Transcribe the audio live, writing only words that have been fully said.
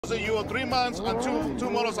So you owe 3 months on two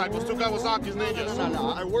motorcycles, 2 Kawasaki's Ninjas. No.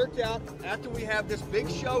 I worked out after we have this big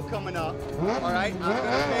show coming up. All right, I'm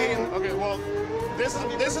gonna pay him. Okay, well, this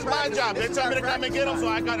is my job. They tell me to come and get them, so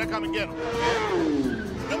I gotta come and get them.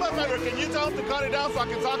 Do me a favor, can you tell them to cut it down so I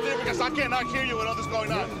can talk to you because I cannot hear you with all this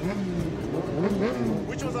going on.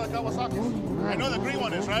 Which one's the Kawasaki's? I know the green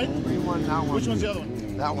one is, right? Green one, that one. Which one's the other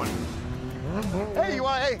one? That one. Hey, you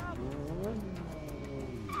want? Hey.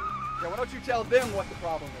 Yeah, why don't you tell them what the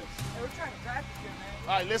problem is? We're trying to practice here, man.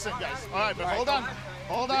 All right, listen, guys. All right, but hold on.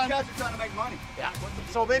 Hold These on. guys are trying to make money. Yeah.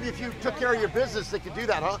 So maybe if you took care of your business, they could do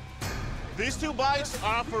that, huh? These 2 bikes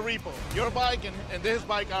are for repo. Your bike and this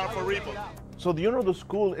bike are for repo. So the owner of the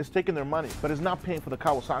school is taking their money, but is not paying for the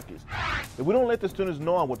Kawasaki's. If we don't let the students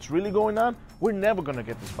know on what's really going on, we're never gonna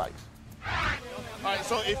get these bikes. All right,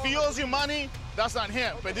 so if he owes you money, that's on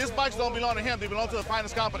him. But these bikes don't belong to him. They belong to the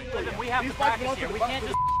finance company. We have to practice here. We can't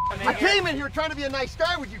just. I came in here trying to be a nice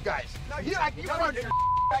guy with you guys. No, you started your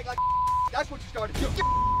back like that's what you started doing.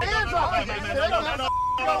 Hands off me!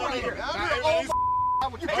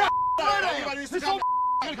 Everybody needs to calm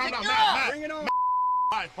down. Matt. Bring it on.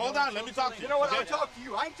 All right, hold on. Let me talk to you. You know what? I'll talk to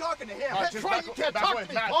you. I ain't talking to him. All right, That's right, you can't talk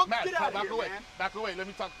to me, punk. Matt, Get out of back here, away. man. Back away. Let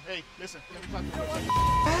me talk. Hey, listen. Let me talk to you.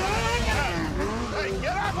 Hey,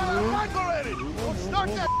 get off of the bike already. Don't start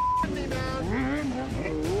that with me, man.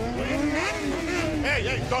 Hey,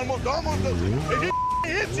 don't move. If he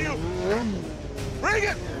hits you, bring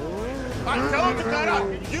it. I tell him to cut out.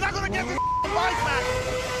 You're not gonna get this bike back.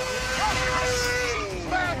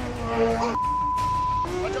 Back.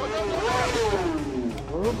 Watch out.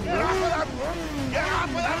 Get off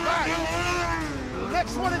of that bike.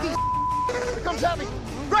 Next one of these comes at me.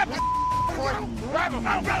 Grab the boy. Grab him.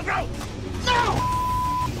 Go. No!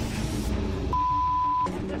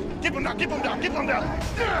 Keep him down. Get away.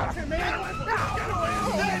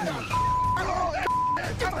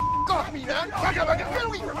 Get the off me, man. Back up. Get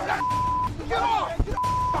away from me. Get off!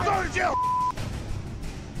 Go to jail.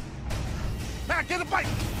 Man, get the bike.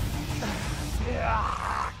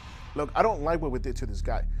 Look, I don't like what we did to this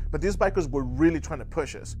guy, but these bikers were really trying to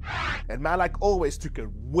push us. And man, like always, took it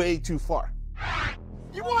way too far.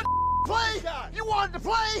 You want to play? You wanted to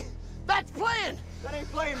play? That's playing. That ain't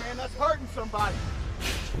playing, man. That's hurting somebody.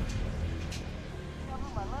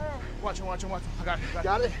 Watch him. I got it.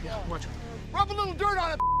 Got it? Yeah, watch him. Rub a little dirt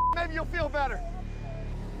on it. Maybe you'll feel better.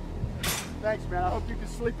 Thanks, man. I hope you can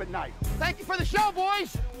sleep at night. Thank you for the show,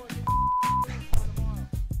 boys.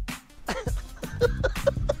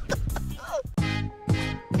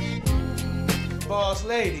 Boss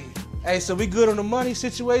lady. Hey, so we good on the money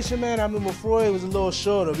situation, man? I remember Freud was a little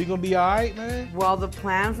shorter. We gonna be all right, man? Well, the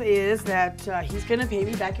plan is that he's gonna pay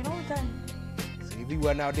me back in overtime. See, if he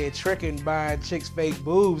wasn't out there tricking, buying chicks fake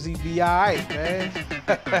boobs, he'd be all right, man.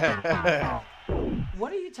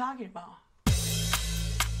 What are you talking about?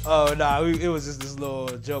 Oh, nah, it was just this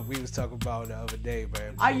little joke we was talking about the other day,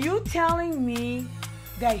 man. Are you telling me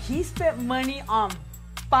that he spent money on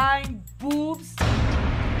buying boobs?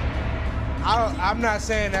 I'm not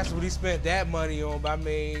saying that's what he spent that money on, but I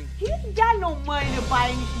mean... He ain't got no money to buy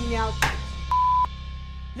anything else.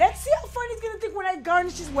 Let's see how fun he's gonna think when I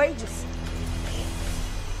garnish his wages.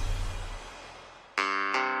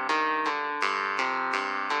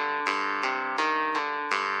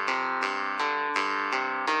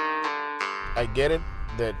 I get it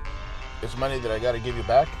that it's money that I gotta give you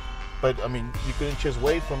back, but I mean, you couldn't just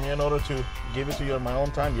wait for me in order to give it to you on my own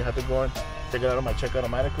time. You had to go and take it out of my check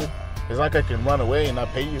automatically. It's like I can run away and not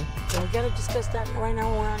pay you. So we gotta discuss that right now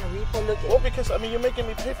when we're on a repo looking. Well, because I mean, you're making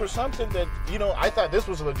me pay for something that, you know, I thought this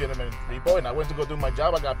was a legitimate repo, and I went to go do my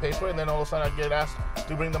job, I got paid for it, and then all of a sudden I get asked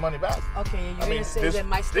to bring the money back. Okay, you're gonna say that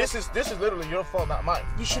my stuff... This is literally your fault, not mine.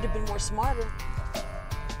 You should have been more smarter.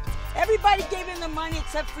 Everybody gave him the money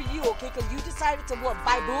except for you, okay? Because you decided to, what,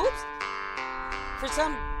 buy boobs? For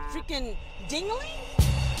some freaking dingling?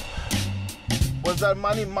 Was that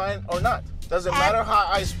money mine or not? Does it matter how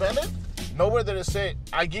I spend it? Nowhere did it say,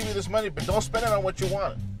 I give you this money, but don't spend it on what you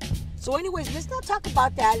want. So anyways, let's not talk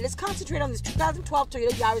about that. Let's concentrate on this 2012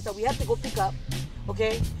 Toyota Yaris that we have to go pick up,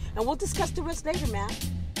 okay? And we'll discuss the rest later, man.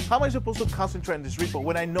 How am I supposed to concentrate on this repo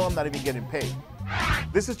when I know I'm not even getting paid?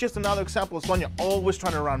 This is just another example of Sonia always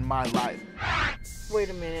trying to run my life. Wait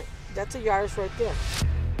a minute. That's a Yaris right there.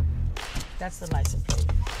 That's the license plate.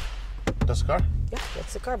 That's the car? Yeah,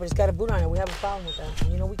 that's the car, but it's got a boot on it. We have a problem with that.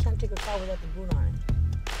 And you know, we can't take a car without the boot on it.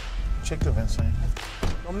 Check the vent, Sonia.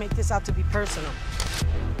 Don't make this out to be personal.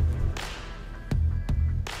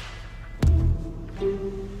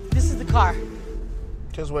 This is the car.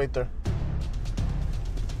 Just wait there.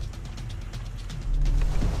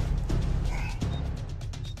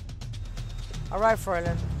 All right,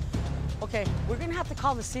 Froylan. Okay, we're gonna have to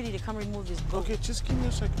call the city to come remove this boot. Okay, just give me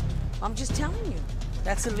a second. I'm just telling you,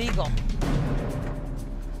 that's illegal.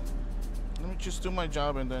 Let me just do my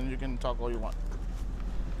job and then you can talk all you want.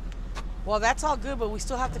 Well, that's all good, but we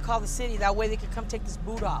still have to call the city. That way they can come take this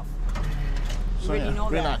boot off. You So already yeah, know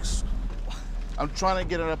relax. I'm trying to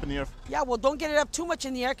get it up in the air. that. Yeah, well, don't get it up too much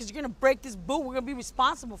in the air because you're gonna break this boot. We're gonna be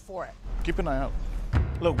responsible for it. Keep an eye out.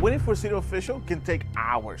 Look, waiting for a city official can take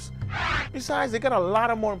hours. Besides, they got a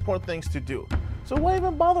lot of more important things to do. So why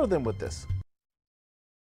even bother them with this?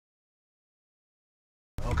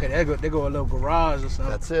 Okay, they go a little garage or something.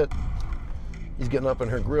 That's it. He's getting up in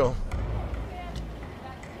her grill.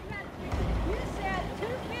 You said $250.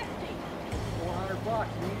 $400.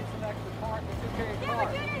 You needed some extra parts. It's okay. Yeah,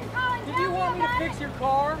 but you didn't call and Did tell you me want me to about fix it. your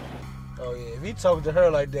car? Oh yeah, if he talking to her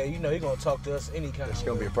like that, you know he gonna talk to us any kind It's of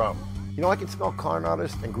gonna way. be a problem. You know, I can smell con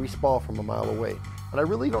artist and greaseball from a mile away. And I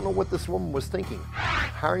really don't know what this woman was thinking.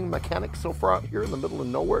 Hiring mechanics so far out here in the middle of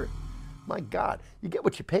nowhere? My God, you get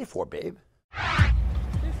what you pay for, babe.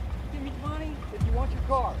 Just give me money if you want your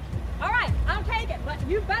car. All right, I'll take it, but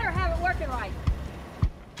you better have it working right.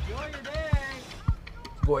 Enjoy your day.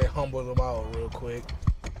 Go ahead, humble him out real quick.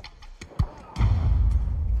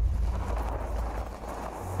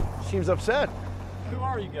 Seems upset. Who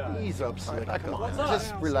are you guys? He's upset. Come on, What's up?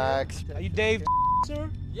 just relax. Are you Dave, sir?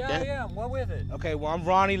 Yeah, I am. What with it? Okay, well, I'm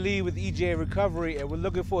Ronnie Lee with EJ Recovery, and we're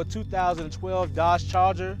looking for a 2012 Dodge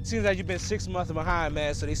Charger. Seems like you've been 6 months behind,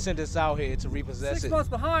 man, so they sent us out here to repossess it. 6 months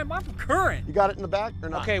behind. I'm current. You got it in the back or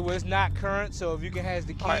not? Okay, well, it's not current, so if you can have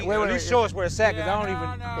the key, All right, or at least show us where it's at, because I don't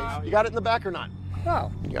even... No. You got it in the back or not? No.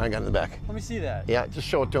 Yeah, I got it in the back. Let me see that. Yeah, just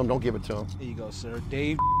show it to him. Don't give it to him. There you go, sir.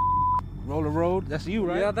 Dave, Roller Road, that's you,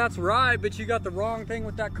 right? Yeah, that's right, but you got the wrong thing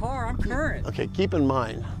with that car. I'm current. Okay, keep in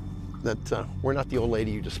mind that we're not the old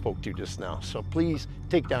lady you just spoke to just now. So please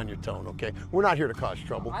take down your tone, okay? We're not here to cause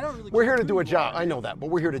trouble. I don't really We're care here to who do a you job. are. I know that, but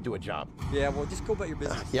we're here to do a job. Yeah, well, just go about your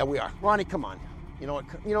business. Yeah, we are. Ronnie, come on. You know what?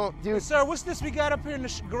 You know, Hey, dude. sir, what's this we got up here in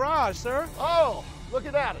the garage, sir? Oh, look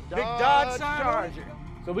at that. A Big Dodge sign on it? Charger.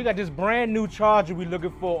 So we got this brand new Charger we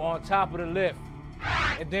looking for on top of the lift.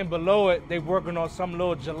 And then below it, they working on some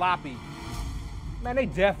little jalopy. Man, they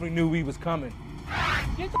definitely knew we was coming.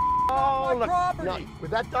 Get the Oh, off my look. property. No,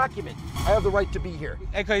 with that document, I have the right to be here.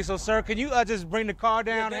 Okay, so sir, can you just bring the car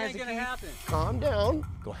Yeah, down that as ain't the gonna key? happen. Calm down.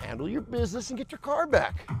 Go handle your business and get your car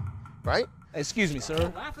back. Right? Excuse me,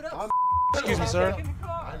 sir. Laugh it up. Excuse me, sir. Get in the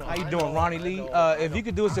car. How you doing, Ronnie Lee? If you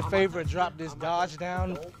could do us a favor and drop this Dodge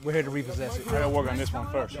down, we're here to repossess it. I gotta work on this one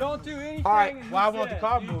first. Don't do anything. All right. he Well, I want the says.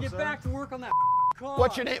 car You moved, get sir. back to work on that car.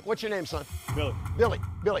 What's your name? What's your name, son? Billy. Billy.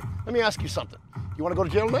 Billy. Let me ask you something. You want to go to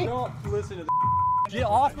jail tonight? Don't listen to the Get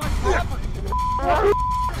off my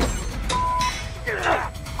property.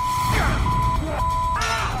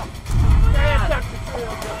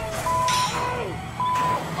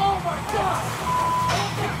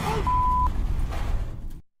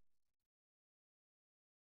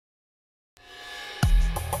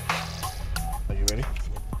 Are you ready?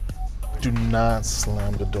 Do not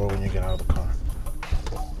slam the door when you get out of the car.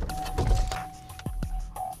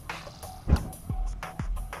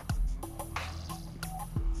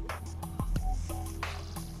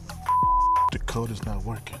 The code is not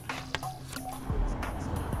working.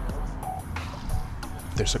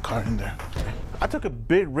 There's a car in there. I took a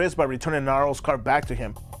big risk by returning Naro's car back to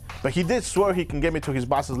him, but he did swear he can get me to his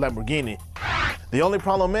boss's Lamborghini. The only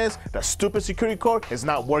problem is that stupid security code is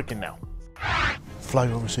not working now.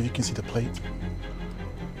 Fly over so you can see the plate.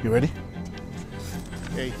 You ready?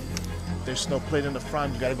 Hey, there's no plate in the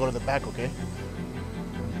front. You gotta go to the back, okay?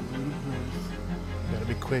 You gotta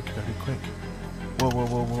be quick, Whoa, whoa,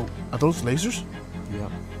 whoa, whoa. Are those lasers? Yeah.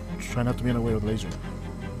 Try not to be in the way of the laser.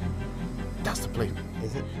 That's the plate.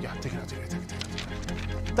 Is it? Yeah, take it out.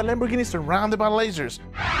 The Lamborghini is surrounded by lasers.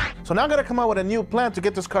 So now I gotta come up with a new plan to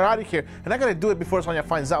get this car out of here, and I gotta do it before Sonia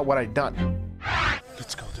finds out what I've done.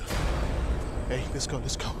 Let's go, dude. Hey, let's go.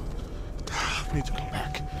 We need to go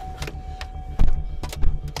back.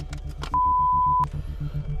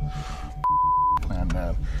 Plan,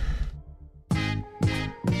 man.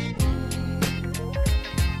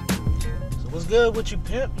 So what's good with you,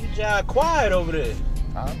 pimp? You jive quiet over there.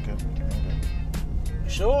 I'm good. You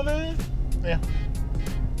sure, man? Yeah.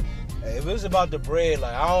 Hey, if it's about the bread,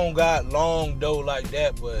 like I don't got long dough like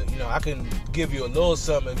that, but you know I can give you a little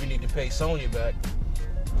something if you need to pay Sonya back.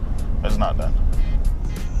 It's not done.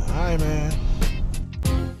 All right, man.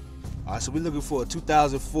 All right, so we're looking for a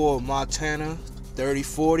 2004 Montana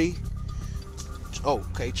 3040. Oh,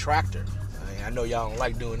 okay, tractor. I know y'all don't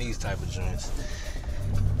like doing these type of joints.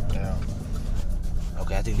 Yeah.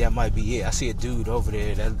 Okay, I think that might be it. I see a dude over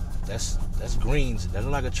there. That's greens. That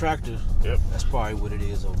look like a tractor. Yep. That's probably what it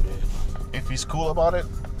is over there. If he's cool about it,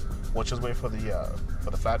 we'll just wait for the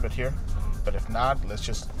flatbed here. But if not, let's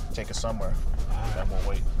just take it somewhere, and we'll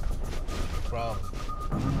wait. No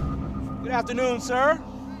problem. Good afternoon, sir.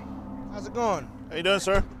 How's it going? How you doing,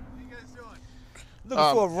 sir?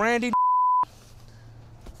 Looking for Randy.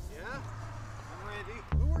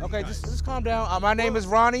 Okay, just calm down. My name is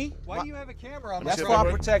Ronnie. Why do you have a camera on? That's for our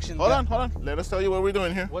protection. Hold on. Let us tell you what we're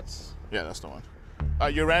doing here. What's? Yeah, that's the one.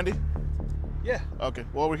 You're Randy? Yeah. Okay.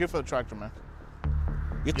 Well, we're here for the tractor, man.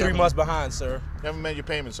 You're 3 months behind, sir. You haven't made your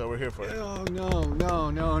payment, so we're here for it. Oh no.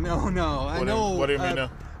 I know. What do you mean no?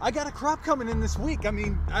 I got a crop coming in this week. I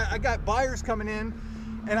mean, I got buyers coming in,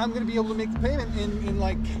 and I'm gonna be able to make the payment in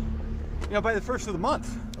like, by the first of the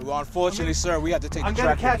month. Well, unfortunately, sir, we have to take the I'm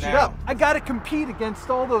tractor gonna catch it now. up. I gotta compete against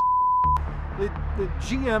all the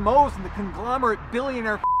GMOs and the conglomerate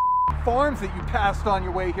billionaire farms that you passed on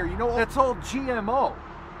your way here. You know, that's all GMO.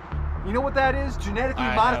 You know what that is? Genetically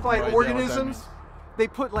modified organisms. They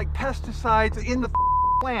put like pesticides in the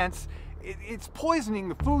plants. It's poisoning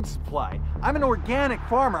the food supply. I'm an organic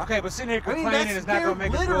farmer. Okay, but sitting here complaining is not going to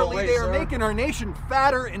make us go away, they are sir. making our nation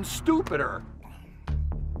fatter and stupider.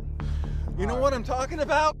 You know what I'm talking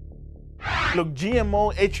about? Look,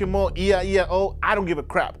 GMO, HMO, EIEO, I don't give a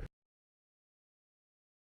crap.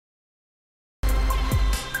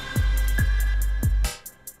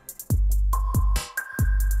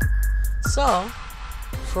 So,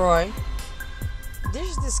 Troy,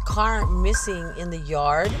 there's this car missing in the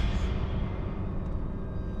yard.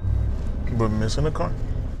 We're missing a car? Do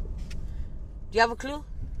you have a clue?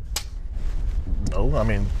 No, I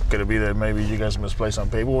mean, could it be that maybe you guys misplaced some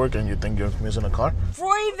paperwork and you think you're missing a car?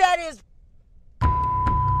 Troy, that is. All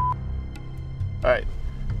right.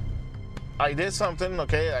 I did something,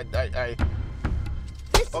 okay?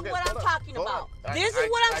 This is what I'm talking about. This is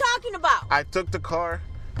what I'm talking about. I took the car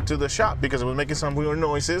to the shop because it was making some weird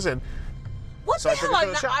noises, and what the hell?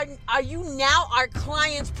 Are you now our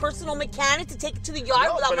client's personal mechanic to take it to the yard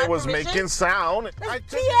no, without but my it was permission? making sound. That's I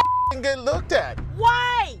took it and get looked at.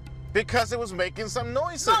 Why? Because it was making some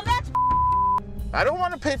noises. No, that's. I don't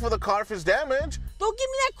want to pay for the car if it's damaged. Don't give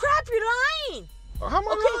me that crap. You're lying. How am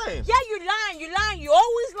I lying? Yeah, you're lying. You're lying. You're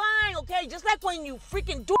always lying. Okay, just like when you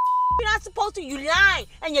freaking do you're not supposed to. You lying,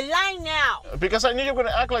 and you're lying now. Because I knew you were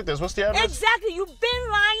going to act like this. What's the address? Exactly. You've been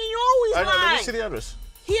lying, and you're always lying. Let me see the address.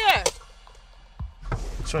 Here.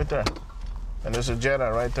 It's right there. And there's a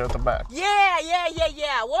Jetta right there at the back. Yeah.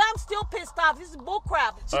 Well, I'm still pissed off. This is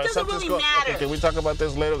bullcrap. It doesn't really matter. Okay, can we talk about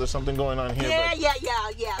this later? There's something going on here.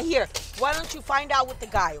 Yeah. Here, why don't you find out with the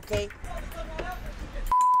guy, okay?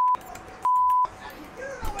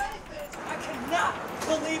 I cannot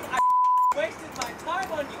believe I wasted my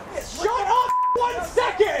time on you. Shut up! 1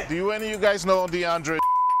 second! Do any of you guys know DeAndre?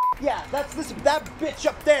 Yeah, that's that bitch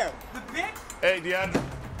up there. The bitch? Hey, DeAndre.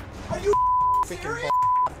 Are you Freaking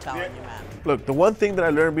I'm telling you, man. Look, the one thing that I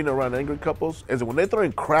learned being around angry couples is that when they throw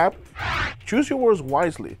in crap, choose your words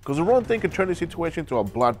wisely, because the wrong thing can turn the situation into a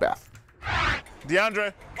bloodbath.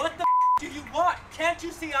 DeAndre. What the do you want? Can't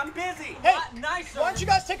you see I'm busy? Hey, Not nice. why don't you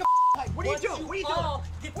guys take a hike? What are you doing? What are you doing? All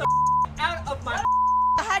get the out of my.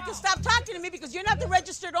 I had to stop talking to me because you're not the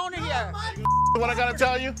registered owner here. What I gotta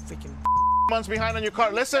tell you? Freaking months behind on your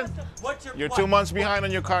car. Listen, What's your you're what? 2 months behind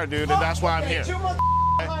on your car, dude, and that's why I'm here. 2 months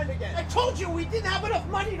behind again. I told you we didn't have enough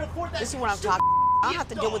money to afford that. This is what I'm talking. I don't have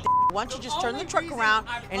to deal with. Why don't you just turn the truck around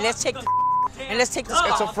and let's take the this It's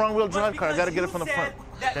car. a front-wheel drive car. I gotta get it from the front.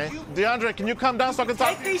 Okay? DeAndre, can you come down so I can talk?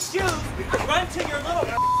 Take these shoes, run to your little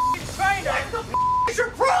trainer. What the is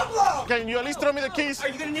your problem? Can you at least throw me the keys? Are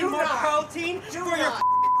you gonna need more protein for your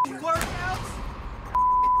workouts?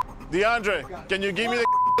 DeAndre, can you give me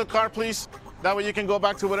the car, please? That way you can go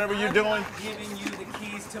back to whatever you're doing. I'm giving you the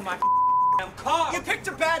keys to my car. You picked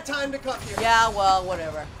a bad time to come here. Yeah, well,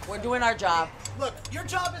 whatever. We're doing our job. Look, your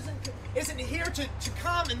job isn't here to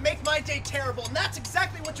come and make my day terrible, and that's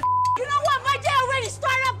exactly what you're. You know what? My day already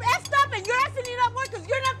started up, effed up, and you're effing it up more because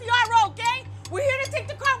you're not the RO, okay? We're here to take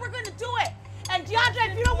the car. We're going to do it. And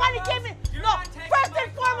DeAndre, if you don't want to give me, first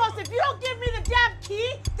and foremost, if you don't give me the damn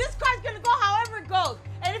key, this car's going to go however it goes.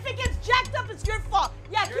 And if it gets jacked up, it's your fault.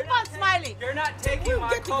 Yeah, keep on smiling. You're not taking We my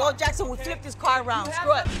get to car. go, Jackson. We flip this car around. You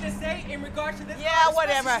Screw have it. something to say in regards to this Yeah, car?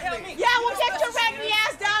 whatever. Tell me. Yeah, we'll get your raggedy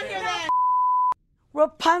ass down here then.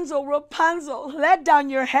 Rapunzel, let down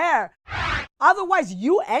your hair. Otherwise,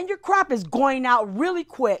 you and your crop is going out really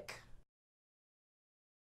quick.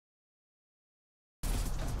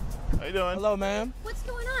 How you doing? Hello, ma'am. What's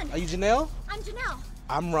going on? Are you Janelle? I'm Janelle.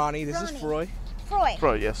 I'm Ronnie. This is Froy. Froy.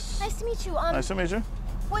 Bro, yes. Nice to meet you. Nice to meet you.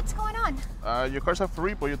 What's going on? Your car's up for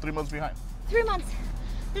repo. You're 3 months behind. 3 months.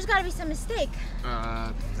 There's got to be some mistake.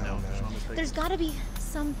 No, there's no mistake. There's got to be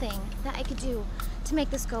something that I could do to make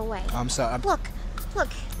this go away. I'm sorry. Look.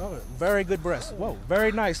 Oh, very good breasts. Whoa,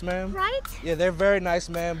 very nice, ma'am. Right? Yeah, they're very nice,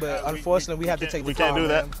 ma'am, but unfortunately we have to take the car. We can't do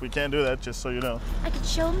that. Ma'am. We can't do that, just so you know. I could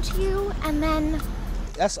show them to you, and then...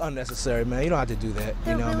 That's unnecessary, man. You don't have to do that.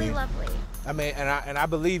 They're you know really what I mean? lovely. I mean, and I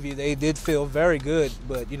believe you. They did feel very good,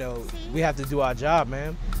 but, you know, we have to do our job,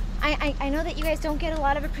 ma'am. I know that you guys don't get a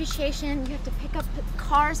lot of appreciation. You have to pick up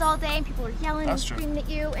cars all day, and people are yelling and screaming at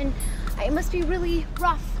you, and it must be really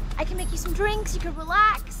rough. I can make you some drinks, you can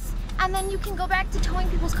relax. And then you can go back to towing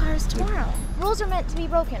people's cars tomorrow. Rules are meant to be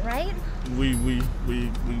broken, right? We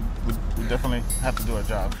definitely have to do our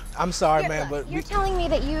job. I'm sorry, man, but you're telling me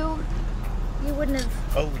that you wouldn't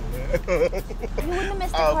have. Oh. You wouldn't have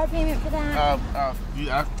missed a car payment for that.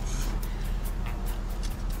 Yeah.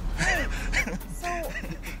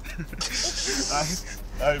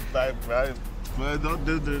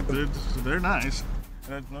 They're nice.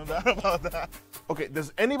 There's no doubt about that. Okay,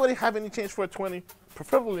 does anybody have any change for a 20?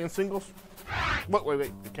 Preferably in singles. Wait,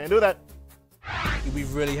 you can't do that. We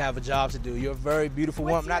really have a job to do. You're a very beautiful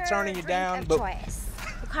woman. I'm not turning you down, but choice?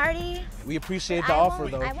 Bacardi? We appreciate the offer,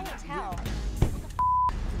 though. I won't tell.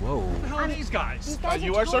 Whoa. Who the hell are these guys? These guys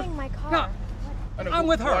you are are, sir? towing my car. No, I'm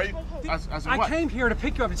with her. I came here to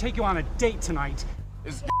pick you up to take you on a date tonight.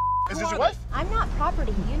 Is this your wife? I'm not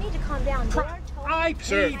property. You need to calm down. I paid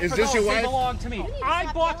Sir, is for this those. your They wife? belong to me.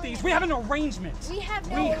 I bought these. We have an arrangement. We have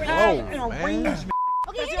no We arrangement. have an arrangement.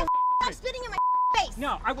 Okay, you need to stop spitting in my face.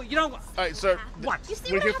 No, you know what? All right, sir. What? You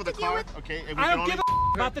see We're what here I for have the to deal car, with? okay? And we I can don't only... give a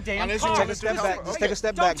about the damn Unless car. you Take a step back. Just take a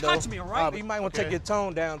step back, though. Don't touch me, all right? You might want to take your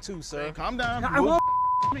tone down, too, sir. Okay, calm down. I won't.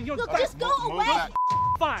 Look, just go away.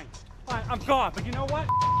 Fine, I'm gone. But you know what?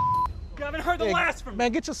 You haven't heard the last from me.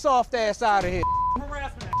 Man, get your soft ass out of here.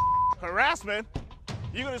 Harassment. Harassment?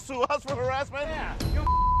 You gonna sue us for harassment? Yeah.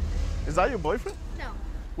 Is that your boyfriend? No.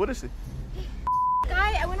 What is he?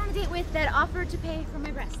 Guy I went on a date with that offered to pay for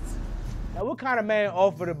my breasts. Now, what kind of man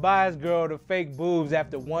offered to buy his girl the fake boobs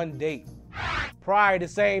after one date? Probably the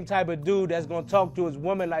same type of dude that's gonna talk to his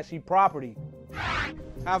woman like she property.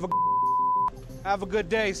 Have a good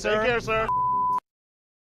day, sir. Take care, sir.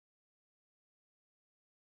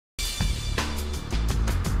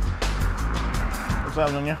 What's up,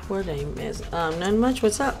 Nunya? Word name is none much.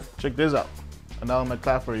 What's up? Check this out. Another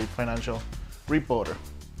McClafferty financial reporter.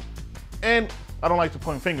 And I don't like to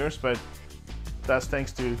point fingers, but that's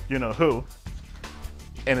thanks to you know who.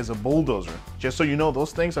 And it's a bulldozer. Just so you know,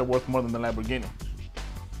 those things are worth more than the Lamborghini.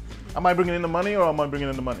 Am I bringing in the money or am I bringing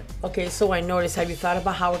in the money? Okay, so I noticed. Have you thought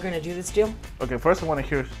about how we're gonna do this deal? Okay, first I want to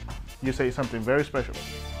hear you say something very special.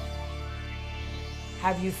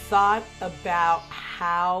 Have you thought about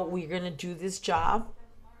how we're gonna do this job?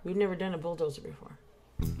 We've never done a bulldozer before.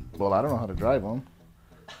 Well, I don't know how to drive one.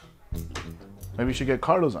 Maybe you should get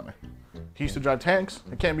Carlos on it. He used to drive tanks.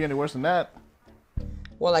 It can't be any worse than that.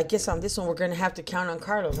 Well, I guess on this one we're gonna have to count on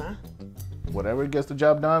Carlos, huh? Whatever gets the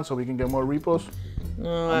job done so we can get more repos.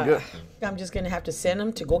 I'm good. I'm just gonna have to send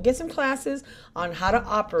him to go get some classes on how to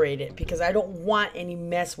operate it because I don't want any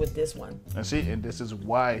mess with this one. And see, and this is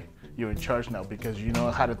why you're in charge now, because you know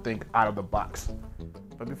how to think out of the box.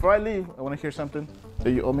 But before I leave, I want to hear something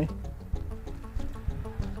that you owe me.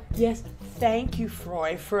 Yes, thank you,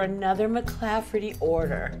 Froy, for another McClafferty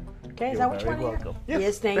order. Okay, is that what you want to hear? welcome.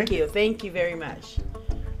 Yes, thank you. Thank you very much.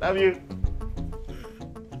 Love you.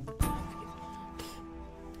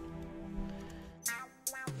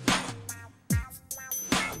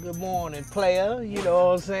 Good morning, player. You know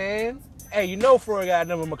what I'm saying? Hey, you know Froy got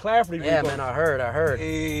another McClafferty. Yeah, man, I heard.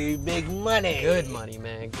 Hey, big money. Good money,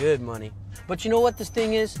 man, good money. But you know what this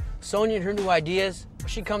thing is? Sonia and her new ideas,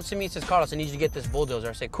 she comes to me and says, Carlos, I need you to get this bulldozer.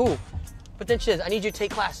 I say, cool. But then she says, I need you to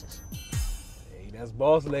take classes. Hey, that's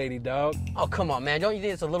boss lady, dog. Oh, come on, man. Don't you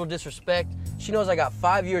think it's a little disrespect? She knows I got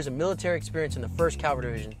 5 years of military experience in the 1st Cavalry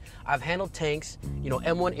Division. I've handled tanks, you know,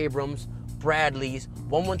 M1 Abrams, Bradleys,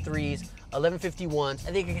 113s, 1151s.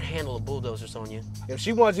 I think I can handle a bulldozer, Sonia. If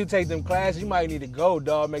she wants you to take them classes, you might need to go,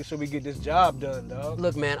 dog. Make sure we get this job done, dog.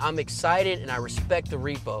 Look, man, I'm excited and I respect the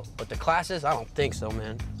repo, but the classes, I don't think so,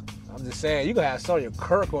 man. I'm just saying, you gonna have Sonia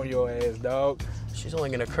Kirk on your ass, dog. She's only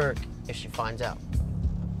gonna Kirk if she finds out.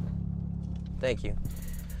 Thank you.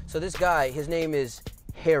 So this guy, his name is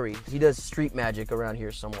Harry. He does street magic around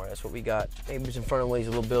here somewhere. That's what we got. Maybe he's in front of one of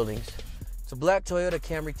these little buildings. It's a black Toyota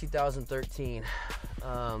Camry 2013.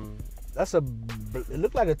 It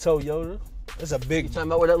looked like a Toyota. It's a big. You talking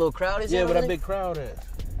about where that little crowd is? Yeah, where that big crowd is.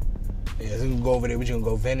 Yeah, so we can go over there. We gonna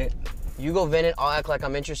go vent it. You go vent it. I'll act like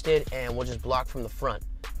I'm interested, and we'll just block from the front.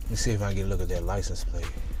 Let me see if I can get a look at that license plate.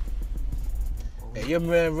 Oh Hey, your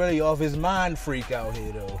man really off his mind freak out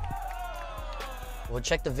here, though. We'll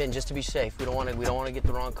check the VIN just to be safe. We don't want to get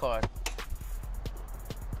the wrong car.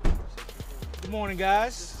 Good morning,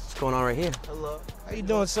 guys. What's going on right here? Hello. How you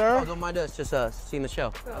doing, sir? Oh, don't mind us. Just seeing the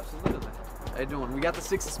show. Absolutely. How you doing? We got the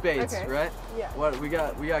 6 of spades, right? Yeah. What we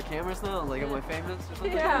got cameras now? Like, am I famous or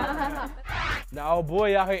something? Yeah. Now, old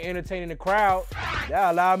boy out here entertaining the crowd.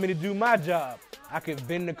 That allowed me to do my job. I could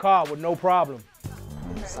vend the car with no problem.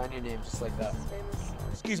 Sign your name just like that.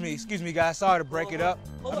 Excuse me, guys. Sorry to break it up.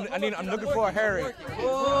 I'm looking for a Harry.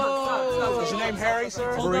 Whoa. Is your name Harry,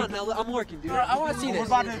 sir? Hold on, now I'm working, dude. I want to see this.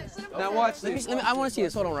 Now watch this. I want to see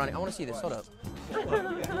this. Hold on, Ronnie. I want to see this. Hold up.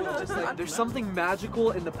 Just like, there's something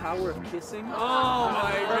magical in the power of kissing. Oh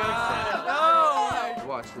my god. No.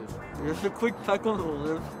 Watch this. Just a quick peck on the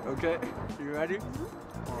lip, okay? You ready?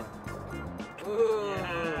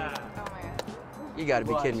 Yeah. You gotta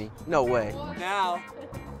be kidding me. No way. Now,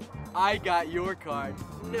 I got your card.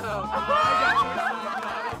 No.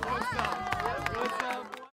 What's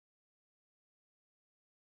up?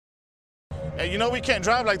 Hey, you know we can't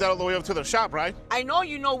drive like that all the way up to the shop, right? I know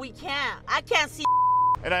you know we can't. I can't see.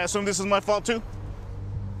 And I assume this is my fault too?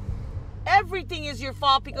 Everything is your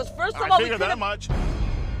fault because first of I all, we figured that much.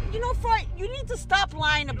 You know, Freud, you need to stop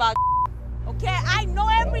lying about okay? I know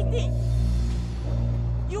everything.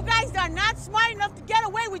 You guys are not smart enough to get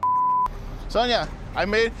away with Sonia, I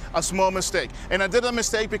made a small mistake. And I did a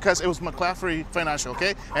mistake because it was McClaffrey Financial,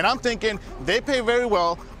 okay? And I'm thinking they pay very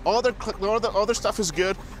well, all their stuff is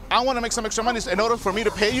good. I want to make some extra money in order for me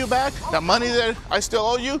to pay you back the money that I still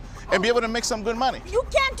owe you and be able to make some good money. You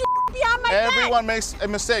can't do behind my back. Everyone makes a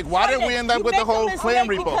mistake. Why did we end up with the whole claim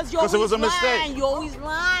repo? Because it was a mistake. You always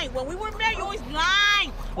lying. When we were married, you always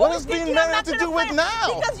lying. What does being married have to do with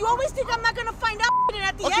now? Because you always think I'm not going to find out, and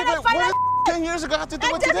at the Okay, end I but find what out. does 10 years ago have to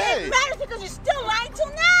do with today? It matters because you're still lying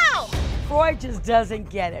till now. Freud just doesn't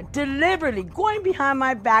get it. Deliberately going behind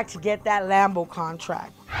my back to get that Lambo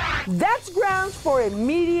contract. That's grounds for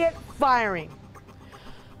immediate firing.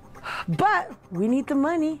 But we need the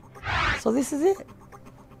money, so this is it.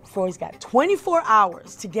 Freud's got 24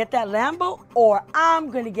 hours to get that Lambo, or I'm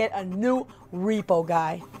gonna get a new repo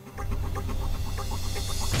guy.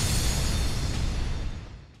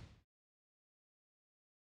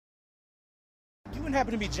 You wouldn't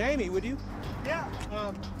happen to be Jamie, would you? Yeah.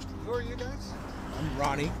 Who are you guys? I'm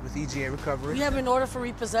Ronnie with EGA Recovery. We have an order for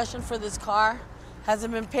repossession for this car.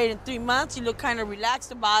 Hasn't been paid in 3 months. You look kind of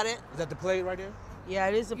relaxed about it. Is that the plate right there? Yeah,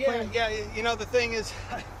 it is the plate. Yeah, you know, the thing is,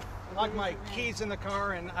 I locked my keys in the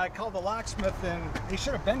car and I called the locksmith and he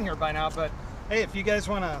should have been here by now, but hey, if you guys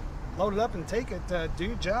want to load it up and take it, do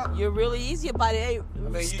your job. You're really easy about it. Hey, I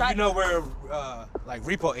mean, you know we're like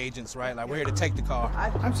repo agents, right? Like we're here to take the car.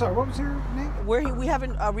 I'm sorry, what was your name? We have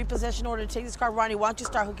a repossession order to take this car. Ronnie, why don't you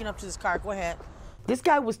start hooking up to this car? Go ahead. This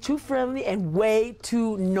guy was too friendly and way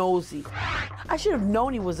too nosy. I should have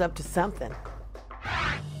known he was up to something.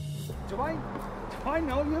 Do I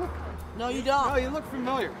know you? No, you don't. No, you look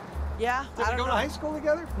familiar. Yeah, Did we go to high school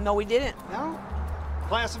together? No, we didn't. No?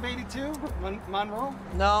 Class of 82, Monroe?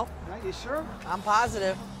 No. Are you sure? I'm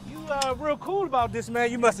positive. You real cool about this,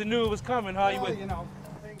 man. You must have knew it was coming, huh? Well, you know,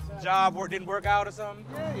 job didn't work out or something?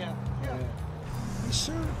 Yeah. You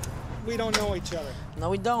sure we don't know each other? No,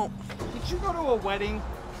 we don't. Did you go to a wedding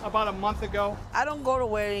about a month ago? I don't go to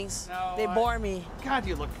weddings. No, they bore me. God,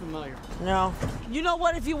 you look familiar. No. You know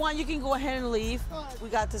what? If you want, you can go ahead and leave. We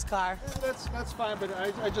got this car. That's fine, but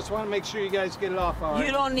I just want to make sure you guys get it off all right.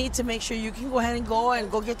 You don't need to make sure. You can go ahead and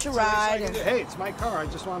go get your ride. Hey, it's my car. I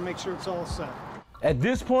just want to make sure it's all set. At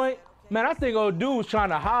this point, man, I think old dude was trying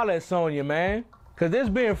to holler at Sonya, man. Cause there's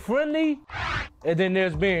being friendly, and then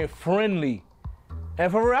there's being friendly.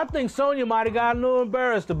 And for real, I think Sonya might have got a little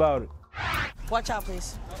embarrassed about it. Watch out,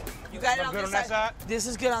 please. You got it on this side? side? This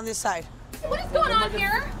is good on this side. What is going on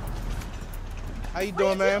here? How you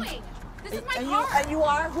doing, ma'am? This is my And car. you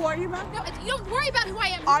are? Who are you, ma'am? No, you don't worry about who I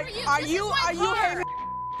am. Are you? Are you Henry?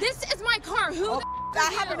 This is my car. Who?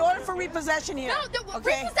 I have an order for repossession here. No,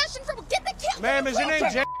 okay. repossession for get the kid. Ma'am, is your name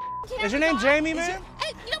Jamie? Is your name Jamie, ma'am?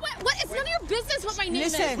 Hey, you know what? It's none of your business what my name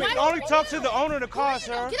is. Listen, Only talk to the owner of the car,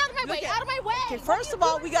 sir. Get out of my way. Out of my way. Okay, first of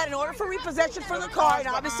all, we got an order for repossession for the car, and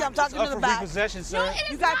obviously I'm talking to the back. Repossession, sir. No,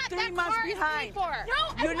 You got 3 months behind.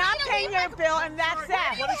 You're not paying your bill, and that's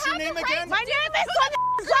that. What is your name again? My name is Sonia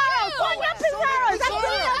Pizarro. Sonia Pizarro. Is that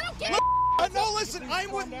I don't get it. No, listen,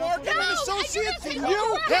 I'm with Marketing No, Associates, you're and gonna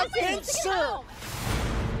you take have over. been Take it served. home.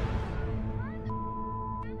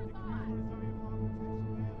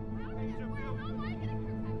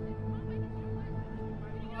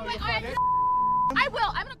 Wait, I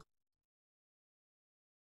will. I'm gonna.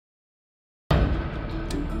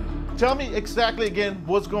 tell me exactly again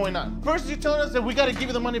what's going on. First, you're telling us that we got to give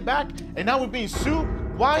you the money back, and now we're being sued.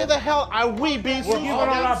 Why the hell are we being sued? We're giving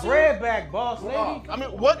our bread back, boss lady. I mean,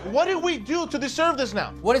 what did we do to deserve this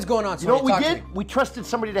now? What is going on? You know what we did? We trusted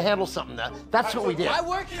somebody to handle something. That's what we did. I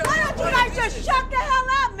work here. Why don't you guys just shut the hell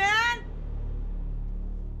up, man?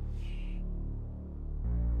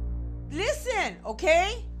 Listen,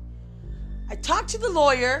 okay? I talked to the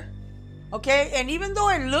lawyer, okay? And even though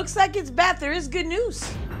it looks like it's bad, there is good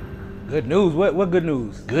news. Good news? What good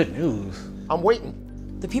news? Good news. I'm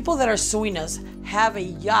waiting. The people that are suing us have a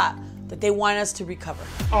yacht that they want us to recover.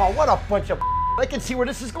 Oh, what a bunch of I can see where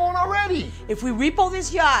this is going already. If we repo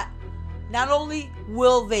this yacht, not only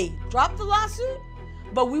will they drop the lawsuit,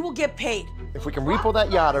 but we will get paid. If we can repo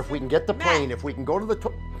that yacht, or if we can get the plane, if we can go to the...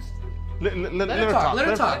 Let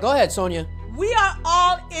her talk. Go ahead, Sonia. We are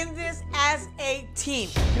all in this as a team.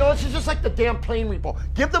 You know, this is just like the damn plane repo.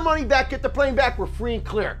 Give the money back, get the plane back, we're free and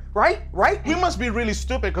clear. Right? Right? We must be really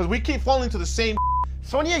stupid because we keep falling to the same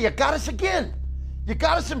Sonia, you got us again. You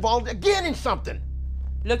got us involved again in something.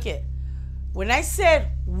 Look it. When I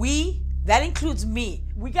said we, that includes me.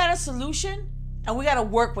 We got a solution and we got to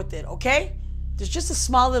work with it, okay? There's just a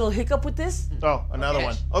small little hiccup with this. Oh, another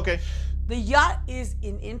one. Okay. The yacht is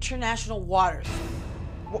in international waters.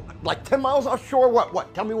 What, like 10 miles offshore?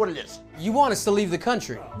 What? Tell me what it is. You want us to leave the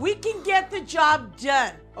country. We can get the job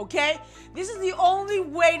done, okay? This is the only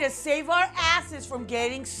way to save our asses from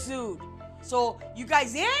getting sued. So, you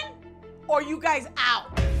guys in or you guys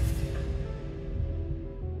out?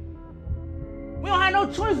 We don't have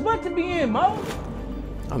no choice but to be in, Mo.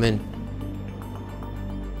 I'm in.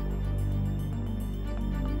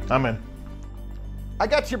 I'm in. I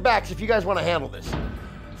got your backs if you guys want to handle this.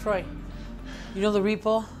 Troy, you know the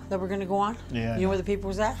repo that we're gonna go on? Yeah. You know where the paper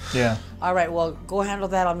was at? Yeah. All right, well, go handle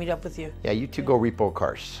that. I'll meet up with you. Yeah, you two go repo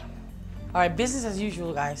cars. All right, business as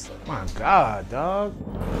usual, guys. My God, dog.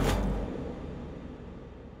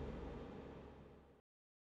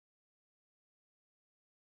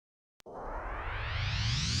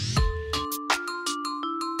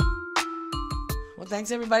 Well,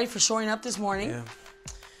 thanks everybody for showing up this morning. Yeah.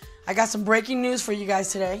 I got some breaking news for you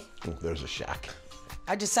guys today. Oh, there's a shack.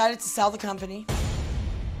 I decided to sell the company.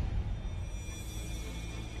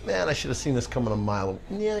 Man, I should have seen this coming a mile.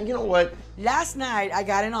 Yeah, you know what? Last night, I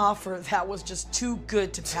got an offer that was just too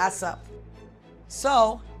good to pass up.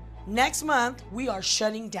 So, next month, we are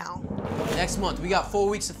shutting down. Next month, we got 4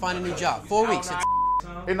 weeks to find a new job. 4 weeks.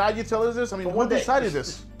 And now you tell us this? I mean, who decided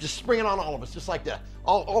this? Just spring it on all of us, just like that.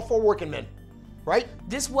 All 4 working men, right?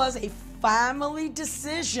 This was a family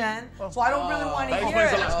decision, so I don't really want to hear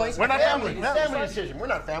it. We're not family. Family decision. We're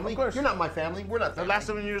not family. You're not my family. We're not The family. last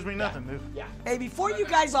 7 years mean nothing, dude. Yeah. Hey, before you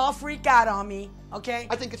guys all freak out on me, okay?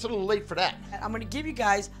 I think it's a little late for that. I'm gonna give you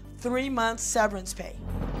guys 3 months severance pay.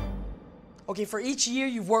 Okay, for each year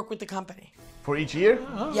you've worked with the company. For each year?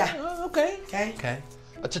 Yeah. Okay. Okay?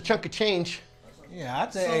 That's a chunk of change. Yeah,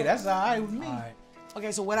 I'd say, hey, that's all right with me. All right.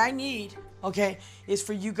 Okay, so what I need, okay, is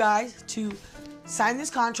for you guys to sign this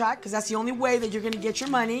contract, because that's the only way that you're gonna get your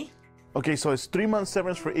money. Okay, so it's 3 months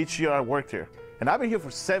severance for each year I worked here. And I've been here for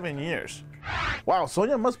 7 years. Wow,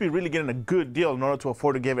 Sonia must be really getting a good deal in order to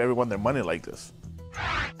afford to give everyone their money like this.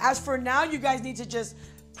 As for now, you guys need to just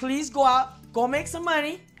please go out, go make some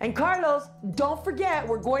money. And Carlos, don't forget,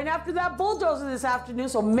 we're going after that bulldozer this afternoon,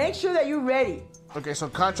 so make sure that you're ready. Okay, so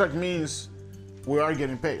contract means we are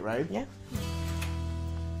getting paid, right? Yeah.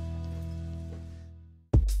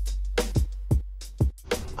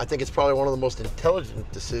 I think it's probably one of the most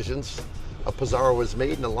intelligent decisions a Pizarro has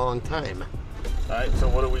made in a long time. All right, so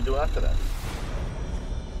what do we do after that?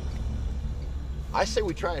 I say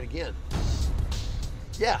we try it again.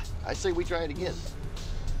 Yeah, I say we try it again.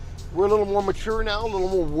 We're a little more mature now, a little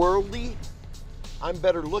more worldly. I'm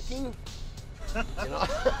better looking. You know?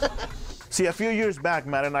 See, a few years back,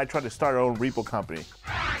 Matt and I tried to start our own repo company.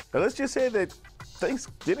 But let's just say that things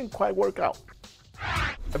didn't quite work out.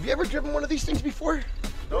 Have you ever driven one of these things before?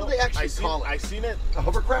 What do they actually call it? I seen it. A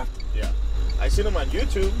hovercraft? Yeah. I seen them on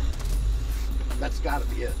YouTube. That's gotta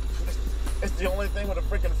be it. It's the only thing with a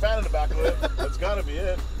freaking fan in the back of it. That's gotta be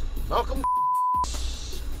it. Malcolm.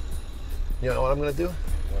 You know what I'm gonna do?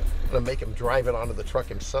 I'm gonna make him drive it onto the truck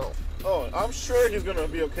himself. Oh, I'm sure he's gonna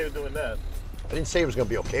be okay with doing that. I didn't say he was gonna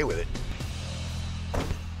be okay with it.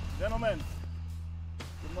 Gentlemen,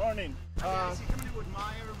 good morning. Is he coming to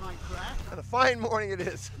admire my craft? And a fine morning it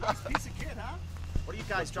is. Nice piece of kit, huh? What are you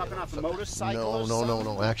guys dropping off a motorcycle?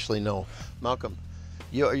 No. Actually, no. Malcolm,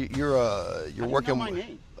 you're working. Know my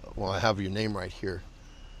name? Well, I have your name right here.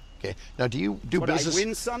 Okay. Now, do you do What, business? I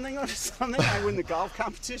win something or something? I win the golf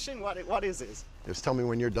competition? What is this? Just tell me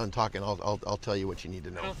when you're done talking. I'll tell you what you need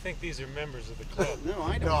to know. I don't think these are members of the club. No,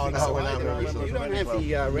 I don't think so. We're not members of the club. You don't have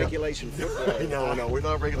the regulation footwear. No, we're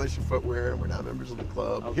not regulation footwear, and we're not members of the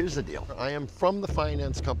club. Okay. Here's the deal. I am from the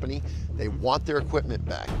finance company. They want their equipment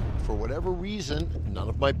back. For whatever reason, none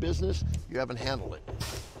of my business, you haven't handled it.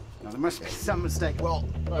 Now, there must be some mistake. Well,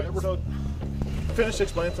 finish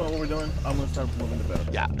explaining to them what we're doing. I'm gonna start moving the bed.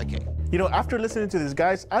 Yeah, okay. You know, after listening to these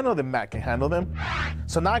guys, I know that Matt can handle them.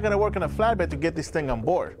 So now I gotta work on a flatbed to get this thing on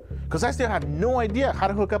board. Because I still have no idea how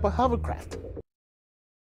to hook up a hovercraft.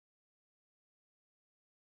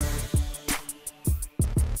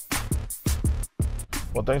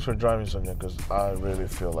 Well, thanks for driving, Sonia, because I really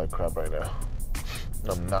feel like crap right now.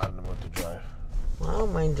 I'm not in the mood to drive. Well, I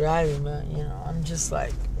don't mind driving, but, you know, I'm just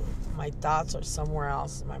like, my thoughts are somewhere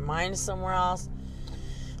else. My mind is somewhere else.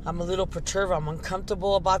 I'm a little perturbed. I'm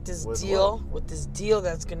uncomfortable about this deal. What? With this deal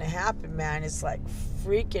that's gonna happen, man. It's like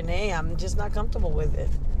freaking A. I'm just not comfortable with it.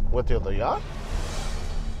 What deal, the yacht?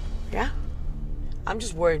 Yeah. I'm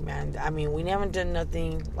just worried, man. I mean, we haven't done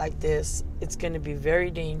nothing like this. It's gonna be very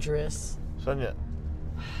dangerous. Sonia,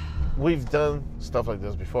 we've done stuff like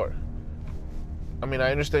this before. I mean,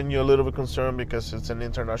 I understand you're a little bit concerned because it's in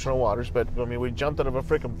international waters, but I mean, we jumped out of a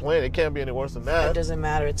freaking plane. It can't be any worse than that. It doesn't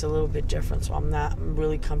matter. It's a little bit different, so I'm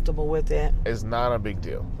really comfortable with it. It's not a big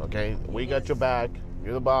deal, okay? We got your back.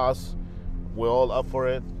 You're the boss. We're all up for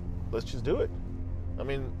it. Let's just do it. I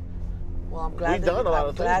mean, well, I'm glad we've done a lot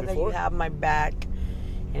of things glad that before. you have my back,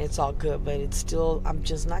 and it's all good, but it's still, I'm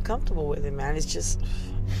just not comfortable with it, man. It's just...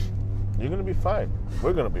 You're gonna be fine.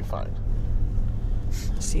 We're gonna be fine.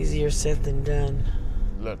 It's easier said than done.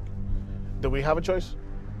 Look, do we have a choice?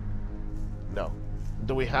 No.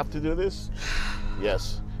 Do we have to do this?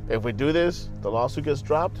 Yes. If we do this, the lawsuit gets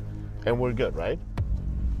dropped, and we're good, right?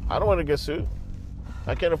 I don't want to get sued.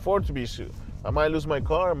 I can't afford to be sued. I might lose my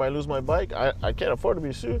car, I might lose my bike. I can't afford to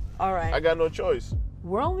be sued. All right. I got no choice.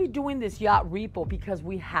 We're only doing this yacht repo because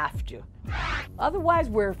we have to. Otherwise,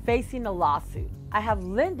 we're facing a lawsuit. I have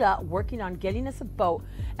Linda working on getting us a boat,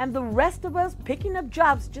 and the rest of us picking up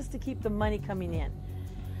jobs just to keep the money coming in.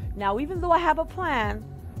 Now, even though I have a plan,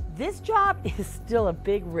 this job is still a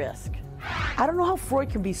big risk. I don't know how Freud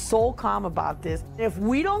can be so calm about this. If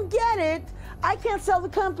we don't get it, I can't sell the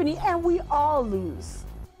company, and we all lose.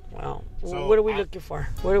 Well, so what are we looking for?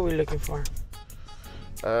 What are we looking for?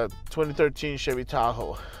 2013 Chevy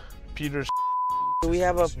Tahoe. Peter's. Do we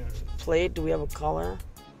have a plate? Do we have a color?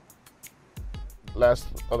 Last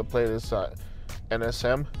other plate is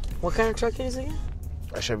NSM. What kind of truck is it again?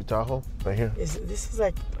 A Chevy Tahoe, right here. This is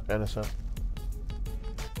like... NSM.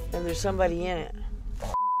 And there's somebody in it.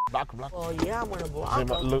 Block. Oh, yeah, I'm gonna block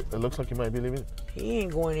him. It looks like he might be leaving. He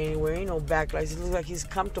ain't going anywhere. Ain't no backlights. It looks like he's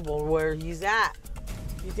comfortable where he's at.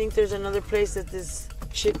 You think there's another place that this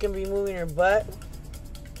chick can be moving her butt?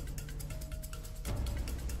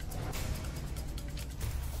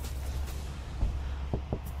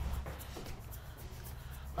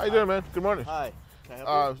 How you doing, man? Good morning. Hi. Can I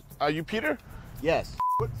help you? Are you Peter? Yes.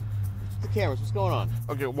 What's the cameras? What's going on?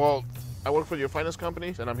 Okay, well, I work for your finance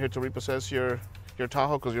company, and I'm here to repossess your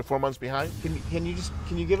Tahoe because you're 4 months behind. Can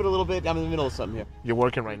you give it a little bit? I'm in the middle of something here. You're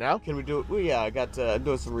working right now? Can we do it? Well, yeah, I'm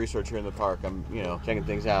doing some research here in the park. I'm, checking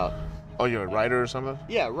things out. Oh, you're a writer or something?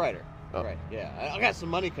 Yeah, writer. Oh. Right. Yeah, I got some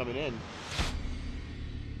money coming in.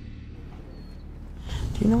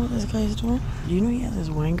 Do you know what this guy's doing? Do you know he has his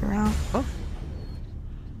wanker out? Huh?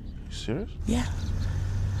 You serious? Yeah.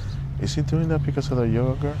 Is he doing that because of the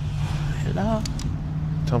yoga girl? Hello?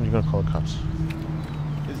 Tell him you're gonna call the cops.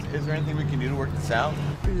 Is there anything we can do to work this out?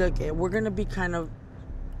 Look, we're gonna be kind of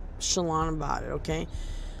chalant about it, okay?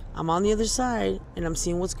 I'm on the other side, and I'm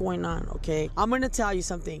seeing what's going on, okay? I'm gonna tell you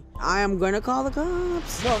something. I am gonna call the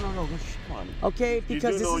cops. No, come on. Okay,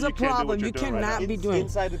 because this is a problem. You cannot be doing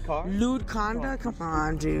inside the car. Lewd conduct. Come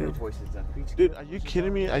on, dude. Dude, are you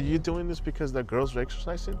kidding me? Are you doing this because the girls are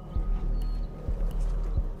exercising?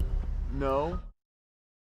 No.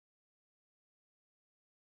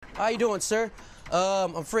 How you doing, sir?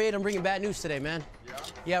 I'm afraid I'm bringing bad news today, man.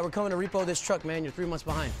 Yeah, we're coming to repo this truck, man. You're 3 months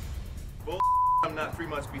behind. I'm not 3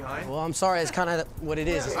 months behind. Well, I'm sorry. It's kind of what it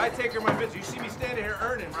is. I take care of my business. You see me standing here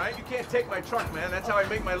earning, right? You can't take my truck, man. That's how I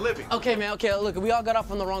make my living. Okay, man. Okay, look, we all got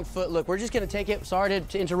off on the wrong foot. Look, we're just gonna take it. Sorry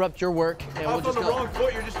to interrupt your work. And Off on the wrong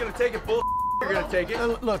foot. You're just gonna take it. Bull. You're gonna take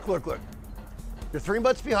it. Look. You're 3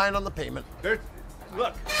 months behind on the payment.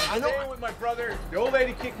 Look, I'm staying with my brother. The old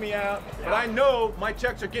lady kicked me out, but I know my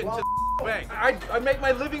checks are getting to the bank. I make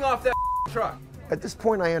my living off that truck. At this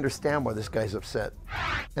point, I understand why this guy's upset.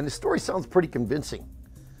 And his story sounds pretty convincing.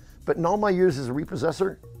 But in all my years as a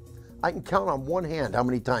repossessor, I can count on one hand how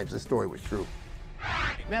many times this story was true.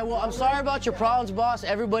 Man, well, I'm sorry about your problems, boss.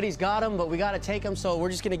 Everybody's got them, but we gotta take them, so we're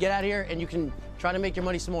just gonna get out of here, and you can try to make your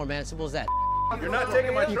money some more, man. Simple as that. You're not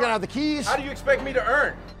taking my truck. You gotta have the keys. How do you expect me to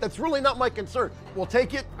earn? That's really not my concern. We'll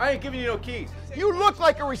take it. I ain't giving you no keys. You look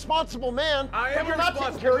like a responsible man, but you're not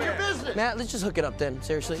taking care of your business. Matt, let's just hook it up then,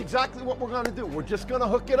 seriously. That's exactly what we're gonna do. We're just gonna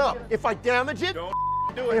hook it up. If I damage it, Don't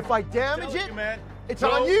do it. if I damage it, man. it's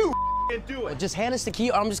on you. Do it. Well, just hand us the key,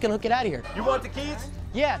 or I'm just gonna hook it out of here. You want the keys?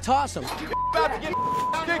 Yeah, toss them. You're about to get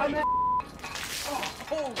sticky.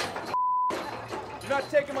 You're not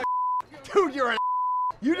taking my. Dude, you're an.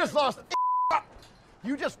 You just lost.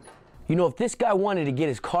 You just. You know, if this guy wanted to get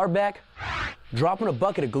his car back, dropping a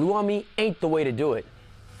bucket of glue on me ain't the way to do it.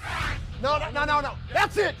 No.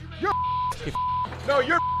 That's it. You're. No,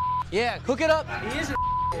 you're. Yeah, hook it up. He is.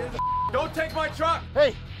 Don't take my truck.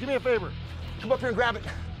 Hey, do me a favor. Come up here and grab it.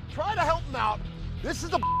 Try to help him out. This is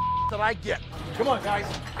the that I get. Come on, guys.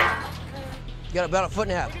 You got about a foot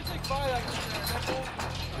and a half.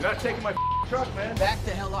 You're not taking my truck, man. Back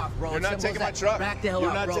the hell off, bro. You're not taking my truck. Back the hell You're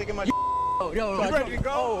off, not bro. taking my. No. You ready to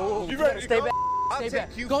go? You ready to Stay go? back. I'll Stay take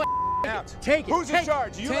back. you Go out. Take it. Who's in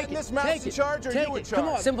charge? You Take letting it. this mouse in charge, or Take you in it. charge? Come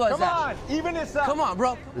on. Simple as Come that. on. Even this up. Come on,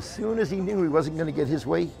 bro. As soon as he knew he wasn't going to get his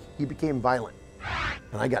way, he became violent,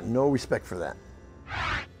 and I got no respect for that.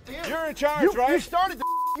 You're in charge, right? You started the.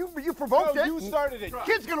 You provoked No, it. you started it.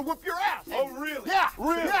 Kid's gonna whoop your ass. Oh, really? Yeah.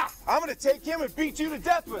 Really? Yeah. I'm gonna take him and beat you to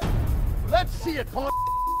death with it. Let's see it, punk.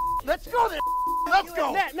 Let's go there. Let's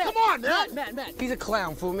go. Matt, Come on, man. Matt. He's a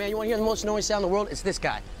clown, fool, man. You want to hear the most annoying sound in the world? It's this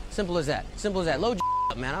guy. Simple as that. Simple as that. Load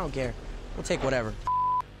your up, man. I don't care. We'll take whatever.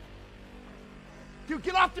 Dude,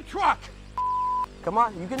 get off the truck. Come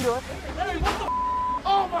on, you can do it. Hey, what the?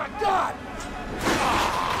 Oh my God.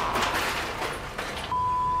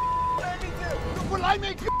 What did I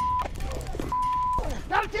make you?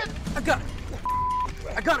 Got it, kid? I got it.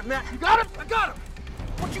 I got it, Matt. You got it? I got him.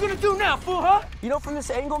 What you gonna do now, fool, huh? You know, from this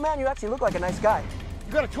angle, man, you actually look like a nice guy.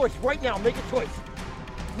 You got a choice right now. Make a choice.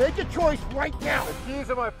 Make a choice right now. The keys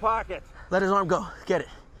in my pocket. Let his arm go. Get it.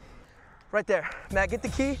 Right there. Matt, get the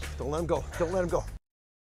key. Don't let him go. Don't let him go.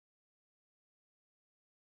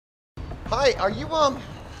 Hi, are you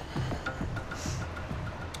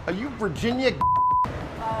Virginia?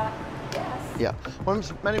 Yes. Yeah.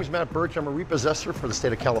 My name is Matt Birch. I'm a repossessor for the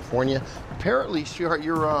state of California. Apparently, sweetheart,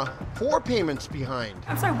 you're 4 payments behind.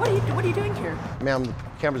 I'm sorry, what are you doing here? Ma'am, the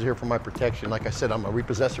cameras are here for my protection. Like I said, I'm a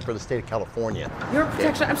repossessor for the state of California. Your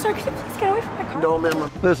protection. I'm sorry, can you please get away from my car? No,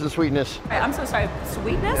 ma'am. Listen, sweetness. I'm so sorry.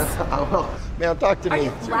 Sweetness? Ma'am, talk to Are me.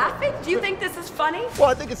 you laughing? Do you think this is funny? Well,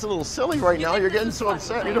 I think it's a little silly right now. You're getting so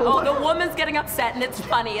upset. You know Oh, what? the woman's getting upset and it's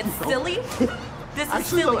funny. It's silly? This is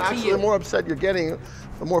Actually, silly to actually, you. the more upset you're getting,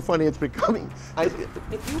 the more funny it's becoming. If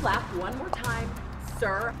you laugh one more time,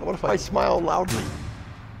 sir. What if I smile loudly?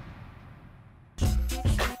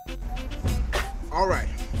 All right.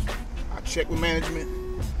 I checked with management.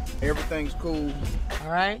 Everything's cool.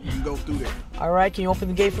 All right. You can go through there. All right, can you open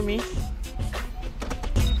the gate for me?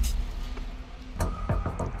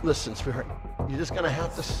 Listen, sweetheart, you're just gonna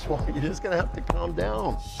have to You're just gonna have to calm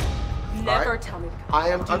down. Never right. tell me to calm I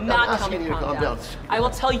am. down. Do I'm not asking tell me you to to calm down. I will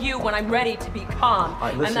tell you when I'm ready to be calm. All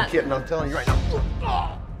right, listen, and kitten, I'm telling you right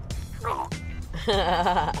now.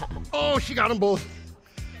 Oh, she got them both.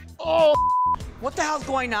 Oh. What the hell's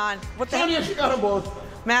going on? What the Sonia, hell? she got them both.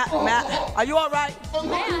 Matt, are you all right?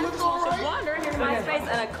 Man, you should wander in my space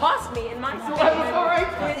and accost me in my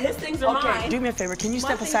space. His things are mine. Do me a favor. Can you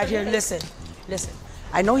step aside here? Listen.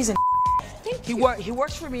 I know he's in. He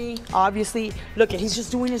works for me, obviously. Look, he's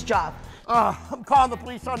just doing his job. I'm calling the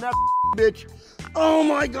police on that bitch. Oh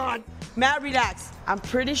my God. Matt, relax. I'm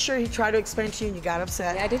pretty sure he tried to explain to you and you got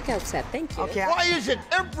upset. Yeah, I did get upset. Thank you. Okay. Why is it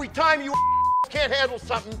every time you can't handle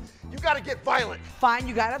something, you gotta get violent? Fine,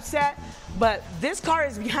 you got upset, but this car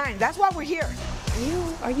is behind. That's why we're here.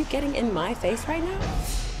 Are you getting in my face right now?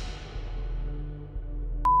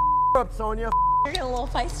 Up, Sonia. You're getting a little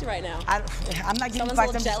feisty right now. I'm not getting Someone's a feisty.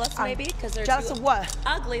 little jealous, maybe, because they're jealous too of what?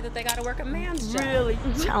 ugly that they got to work a man's job. Really?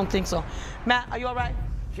 I don't think so. Matt, are you all right?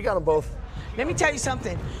 She got them both. Let me tell you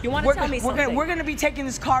something. You want to tell me something? We're gonna be taking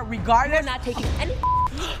this car regardless. We're not taking any.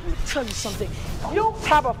 Let me tell you something. You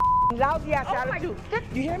have a lousy ass attitude.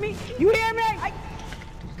 You hear me? You hear me?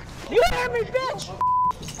 You hear me, bitch?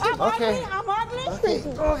 I'm ugly. I'm ugly.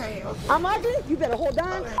 Okay. I'm ugly. You better hold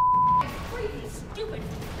on. Crazy, stupid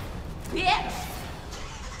bitch.